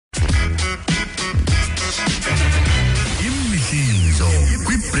Imihlinzo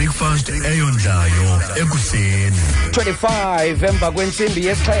kwi-breakfast eyondlayo ekuseni 25 emva kwensimbi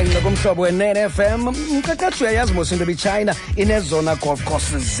yesixhenxe kumhlobo we-9FM. Mqeqeshi uyayazi mos into ebiChina inezona golf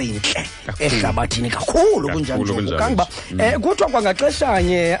courses zinhle ehlabathini kakhulu kunjani kangoba kuthiwa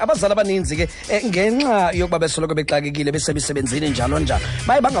kwangaxeshanye abazali abaninzi ke ngenxa yokuba besoloko bexakekile besebenzini njalo njalo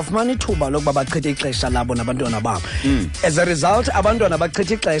baye bangafumani ithuba lokuba bachithe ixesha labo nabantwana babo. As a result abantwana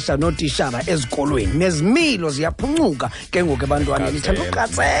bachithe ixesha nootishara ezikolweni nezimilo ziyaphuncuka ke ngoku ebantwaneni ithanda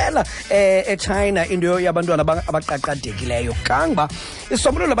uqatsela eChina into yabantwana abaqaqadekileyo kangoba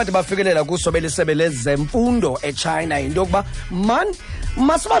isombululo bathi bafikelela kuso belisebe lezemfundo eChina into yokuba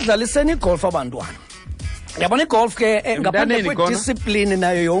masibadlaliseni igolf abantwana. Yabona igolf ke ngaphandle kwediscipline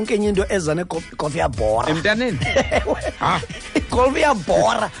nayo yonke enye into eza negolf yabhora emntaneni. Igolf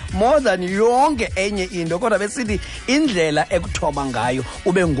yabhora more than yonke enye into kodwa besithi indlela ekuthoba ngayo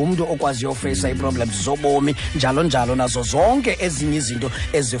ube ngumuntu okwaziyo face iproblems zobomi njalo njalo nazo zonke ezinye izinto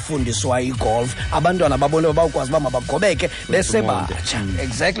ezifundiswa igolf abantwana babone bakwazi mabagobeke bese batsha.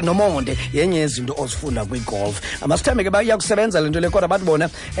 Exactly nomonde yenye izinto ozifunda kwigolf. Amasithembe ke bayakusebenza lento le kodwa bathi bona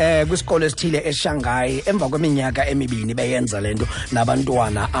kwisikole esithile eShanghai emva kweminyaka emibini beyenza lento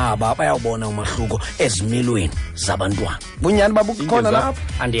nabantwana aba bayawubona umahluko ezimilweni zabantwana. Bunyani babukhona lapho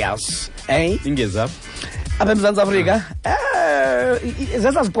andiyazi ingezapha apha eMzantsi Afrika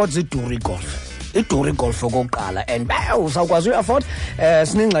zesa sports iduri golf okokuqala and usawukwazi uyafford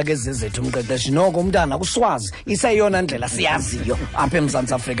sinengxaki ezizethu umqeqeshi noko umntana kuswazi iseyona ndlela siyaziyo apha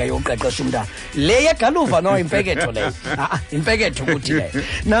eMzantsi Afrika yokuqeqesha umntana le yegaluva no imfeketho leyo imfeketho ukuthi leyo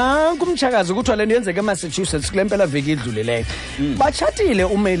nanku umtshakazi kuthiwa lento yenzeke eMassachusetts kule mpela veki idlulileyo batshatile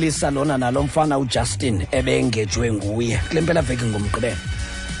uMelissa lona nalo mfana uJustin ebengejwe nguye kule mpela veki ngomgqibelo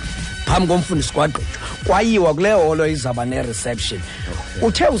phambi komfundisi kwagqitywa kwayiwa kule holo izaba ne-reception.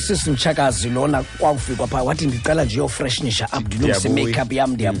 Uthe usisi mtshakazi lona kwakufikwa phaa wathi ndicela nje uyofreshnisha up ndilungise makeup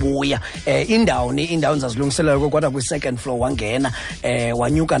yam ndiyabuya. Indawo nzazilungiselelwe kodwa kwi-second floor wangena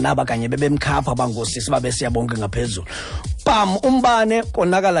wanyuka naba kanye bebemkhapha bangosisi babesiyabonke ngaphezulu. Pam umbane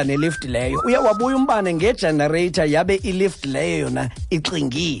konakala nelift leyo uye wabuya umbane ngegenerator yabe ilift leyo yona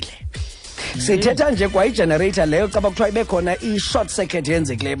ixingile. Sithetha nje kwa igenerator leyo caba kuthiwa ibe khona i-short circuit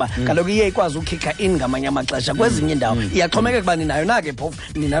yenzekileyo ba kaloku iye ikwazi ukhikha in ngamanye amaxesha kwezinye indawo iyaxhomekeka uba ninayo nake phofu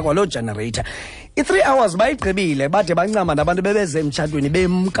nina kwaloo generator. I-3 hours bayigqibile bade bancama nabantu bebeze emtshatweni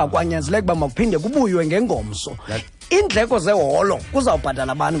bemka kwanyanzeleka uba makuphinde kubuywe ngengomso. Iindleko zeholo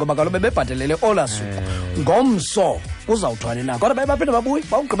kuzawubhatala abantu ngoba kaloku bebebhatelele ola suku ngomso kuzawuthwani na kodwa baye baphinde babuye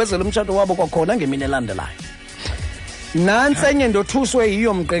bawugqibezela umtshato wabo kwakhona ngemini elandelayo. Nansi enye ndothuswe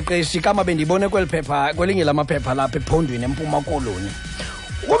yiyo mqeqeshi kama bendibone kwelinye lamaphepha lapha ephondweni eMpuma Koloni.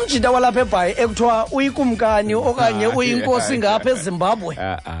 Umjida walapha eBhayi ekuthiwa uyikumkani okanye uyinkosi ngapha eZimbabwe.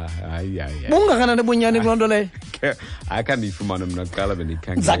 Bungakanani bunyani kuloo nto leyo? Akhe ndiyifumane mna kuqala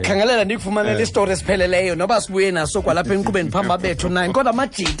bendikhangela. Ndizakhangelela ndikufumanele istori esipheleleyo noba sibuye naso kwalapha enkqubeni phamba bethu nayo kodwa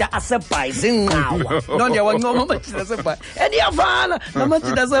amajida aseBhayi zinqawa. No ndiyawancoma amajida aseBhayi. Iyavana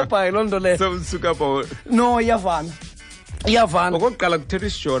namajida aseBhayi loo nto leyo. Sosuka pho. No iyavana. Iyavana. Okokuqala kuthetha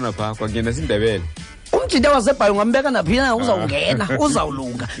isishona phaa kwangena siNdebele. Umjida waseBhayi ungambeka naphi na uzawungena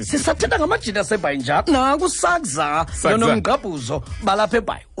uzawulunga. Sisathetha ngamajida aseBhayi njalo nakusakza nonomgqabhuzo balapha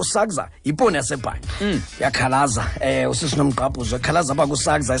eBhayi usakza yiponi yaseBhayi. Yakhalaza usisi nomgqabhuzo ekhalaza apha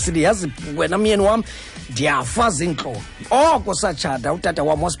kusakza esithi yazi wena myeni wam ndiyafaza intloko oko satshata utata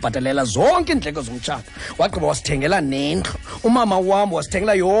wam wasibhatalela zonke iindleko zomtshato wagqiba wasithengela nendlu umama wam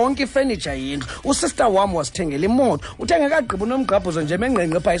wasithengela yonke ifurniture yendlu usister wam wasithengela imoto uthenge kagqiba unomgqabhuzo nje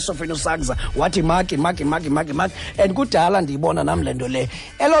mengqengqe phaa esofeni usakza wathi maki and kudala ndiyibona nam le nto le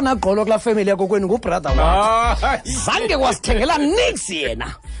elona gqolo kulaa family yakho kwenu ngubrother wakho zange wasithengela nix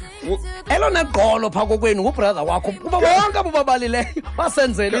yena elona gqolo phaa kokwenu ngubrother wakho kuba bonke abo babalileyo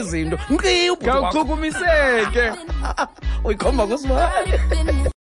wasenzela izinto nkqi kawuchukumiseke uyikhomba kusibani.